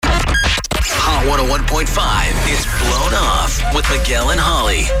Hot 101.5. It's Blown Off with Miguel and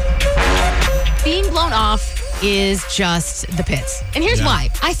Holly. Being blown off is just the pits. And here's why.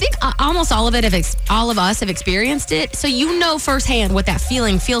 I think almost all of us have experienced it. So you know firsthand what that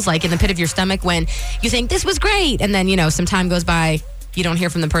feeling feels like in the pit of your stomach when you think this was great. And then, some time goes by, you don't hear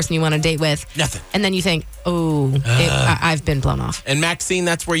from the person you want to date with. Nothing. And then you think, I've been blown off. And Maxine,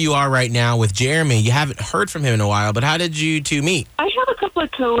 that's where you are right now with Jeremy. You haven't heard from him in a while, but how did you two meet? I have a couple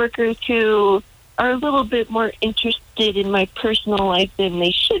of coworkers who are a little bit more interested in my personal life than they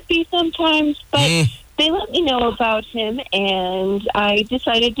should be sometimes, but they let me know about him, and I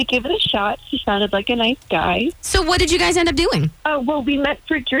decided to give it a shot. He sounded like a nice guy. So what did you guys end up doing? Well, we met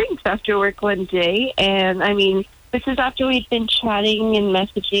for drinks after work one day, and this is after we'd been chatting and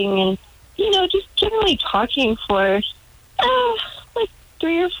messaging and, just generally talking for like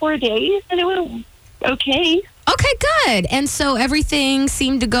 3 or 4 days, and it went okay. Okay, good. And so everything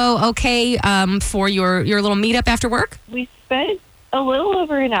seemed to go okay for your little meetup after work? We spent a little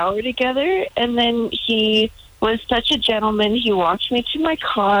over an hour together, and then he was such a gentleman. He walked me to my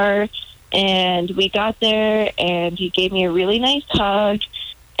car, and we got there, and he gave me a really nice hug,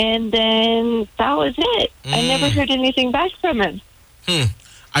 and then that was it. I never heard anything back from him.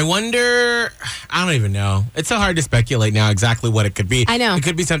 I wonder, I don't even know. It's so hard to speculate now exactly what it could be. I know. It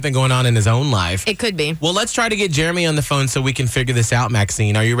could be something going on in his own life. It could be. Well, let's try to get Jeremy on the phone so we can figure this out,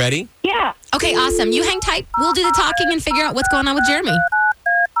 Maxine. Are you ready? Yeah. Okay, awesome. You hang tight. We'll do the talking and figure out what's going on with Jeremy.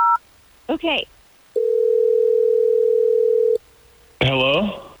 Okay.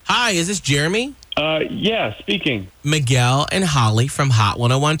 Hello? Hi, is this Jeremy? Yeah, speaking. Miguel and Holly from Hot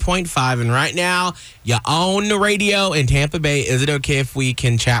 101.5. And right now, you own the radio in Tampa Bay. Is it okay if we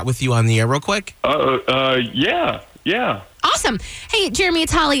can chat with you on the air real quick? Yeah. Awesome. Hey, Jeremy,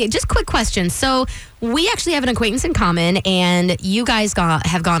 it's Holly. Just quick question. So we actually have an acquaintance in common, and you guys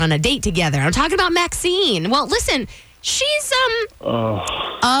have gone on a date together. I'm talking about Maxine. Well, listen, she's,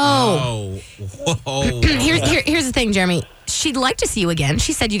 Whoa. Here's the thing, Jeremy. She'd like to see you again.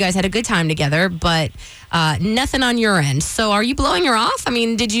 She said you guys had a good time together, but nothing on your end. So are you blowing her off?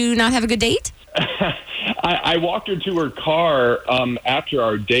 Did you not have a good date? I walked her to her car after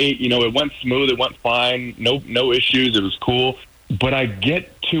our date. It went smooth. It went fine. No issues. It was cool. But I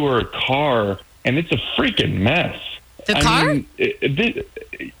get to her car, and it's a freaking mess. The car?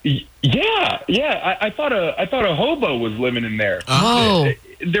 Yeah. I thought a hobo was living in there. Oh.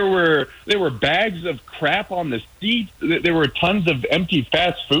 There were bags of crap on the seats. There were tons of empty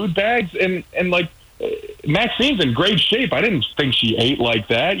fast food bags, and Maxine's in great shape. I didn't think she ate like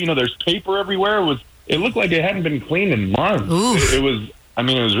that. There's paper everywhere. It looked like it hadn't been cleaned in months. It was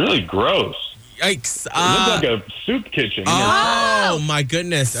really gross. Yikes. It looked like a soup kitchen. Oh, my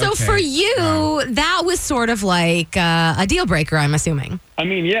goodness. So Okay. for you, that was sort of like a deal breaker, I'm assuming.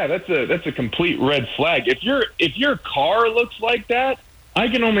 Yeah, that's a complete red flag. If your car looks like that, I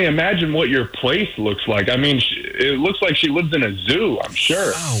can only imagine what your place looks like. It looks like she lives in a zoo, I'm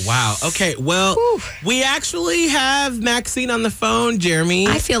sure. Oh, wow. Okay, well, we actually have Maxine on the phone, Jeremy.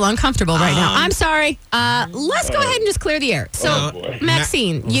 I feel uncomfortable right now. I'm sorry. Let's go ahead and just clear the air. So,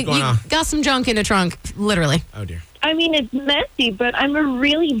 Maxine, you got some junk in the trunk, literally. Oh, dear. It's messy, but I'm a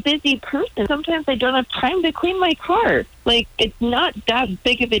really busy person. Sometimes I don't have time to clean my car. It's not that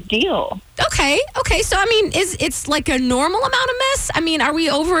big of a deal. Okay. So, it's like a normal amount of mess? Are we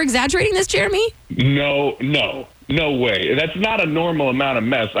over-exaggerating this, Jeremy? No way. That's not a normal amount of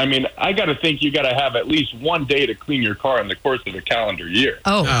mess. I got to think you got to have at least one day to clean your car in the course of a calendar year.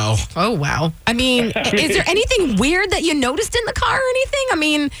 Oh, wow. Is there anything weird that you noticed in the car or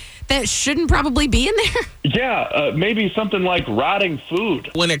anything? That shouldn't probably be in there? Yeah, maybe something like rotting food.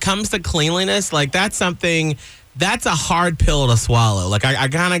 When it comes to cleanliness, that's a hard pill to swallow. I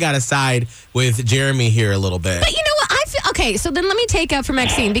kind of got to side with Jeremy here a little bit. But you know what? Okay, so then let me take up for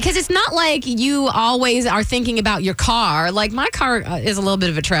Maxine, because it's not like you always are thinking about your car. My car is a little bit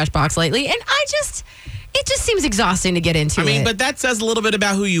of a trash box lately, and it just seems exhausting to get into it. But that says a little bit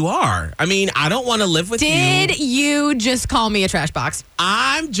about who you are. I don't want to live with you. Did you just call me a trash box?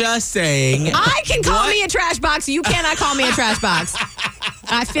 I'm just saying. I can call me a trash box. You cannot call me a trash box.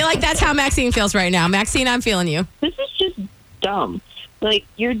 I feel like that's how Maxine feels right now. Maxine, I'm feeling you. This is just dumb.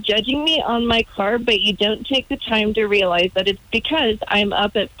 You're judging me on my car, but you don't take the time to realize that it's because I'm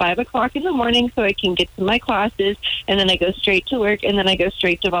up at 5 o'clock in the morning so I can get to my classes, and then I go straight to work, and then I go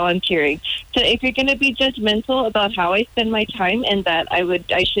straight to volunteering. So if you're going to be judgmental about how I spend my time and that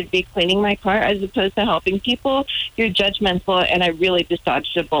I should be cleaning my car as opposed to helping people, you're judgmental, and I really just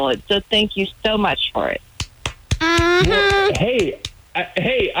dodged a bullet. So thank you so much for it. Well, hey,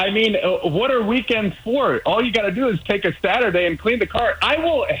 Hey, I mean, what are weekends for? All you got to do is take a Saturday and clean the car. I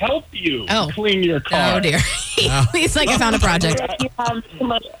will help you clean your car. Oh, dear. He's like, I found a project. You have too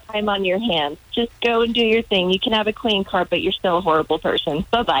much time on your hands. Just go and do your thing. You can have a clean car, but you're still a horrible person.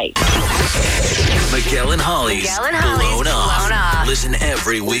 Bye-bye. Miguel and Holly's Blown Off. Listen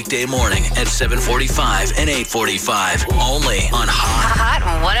every weekday morning at 7:45 and 8:45. Only on Hot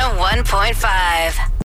 101.5.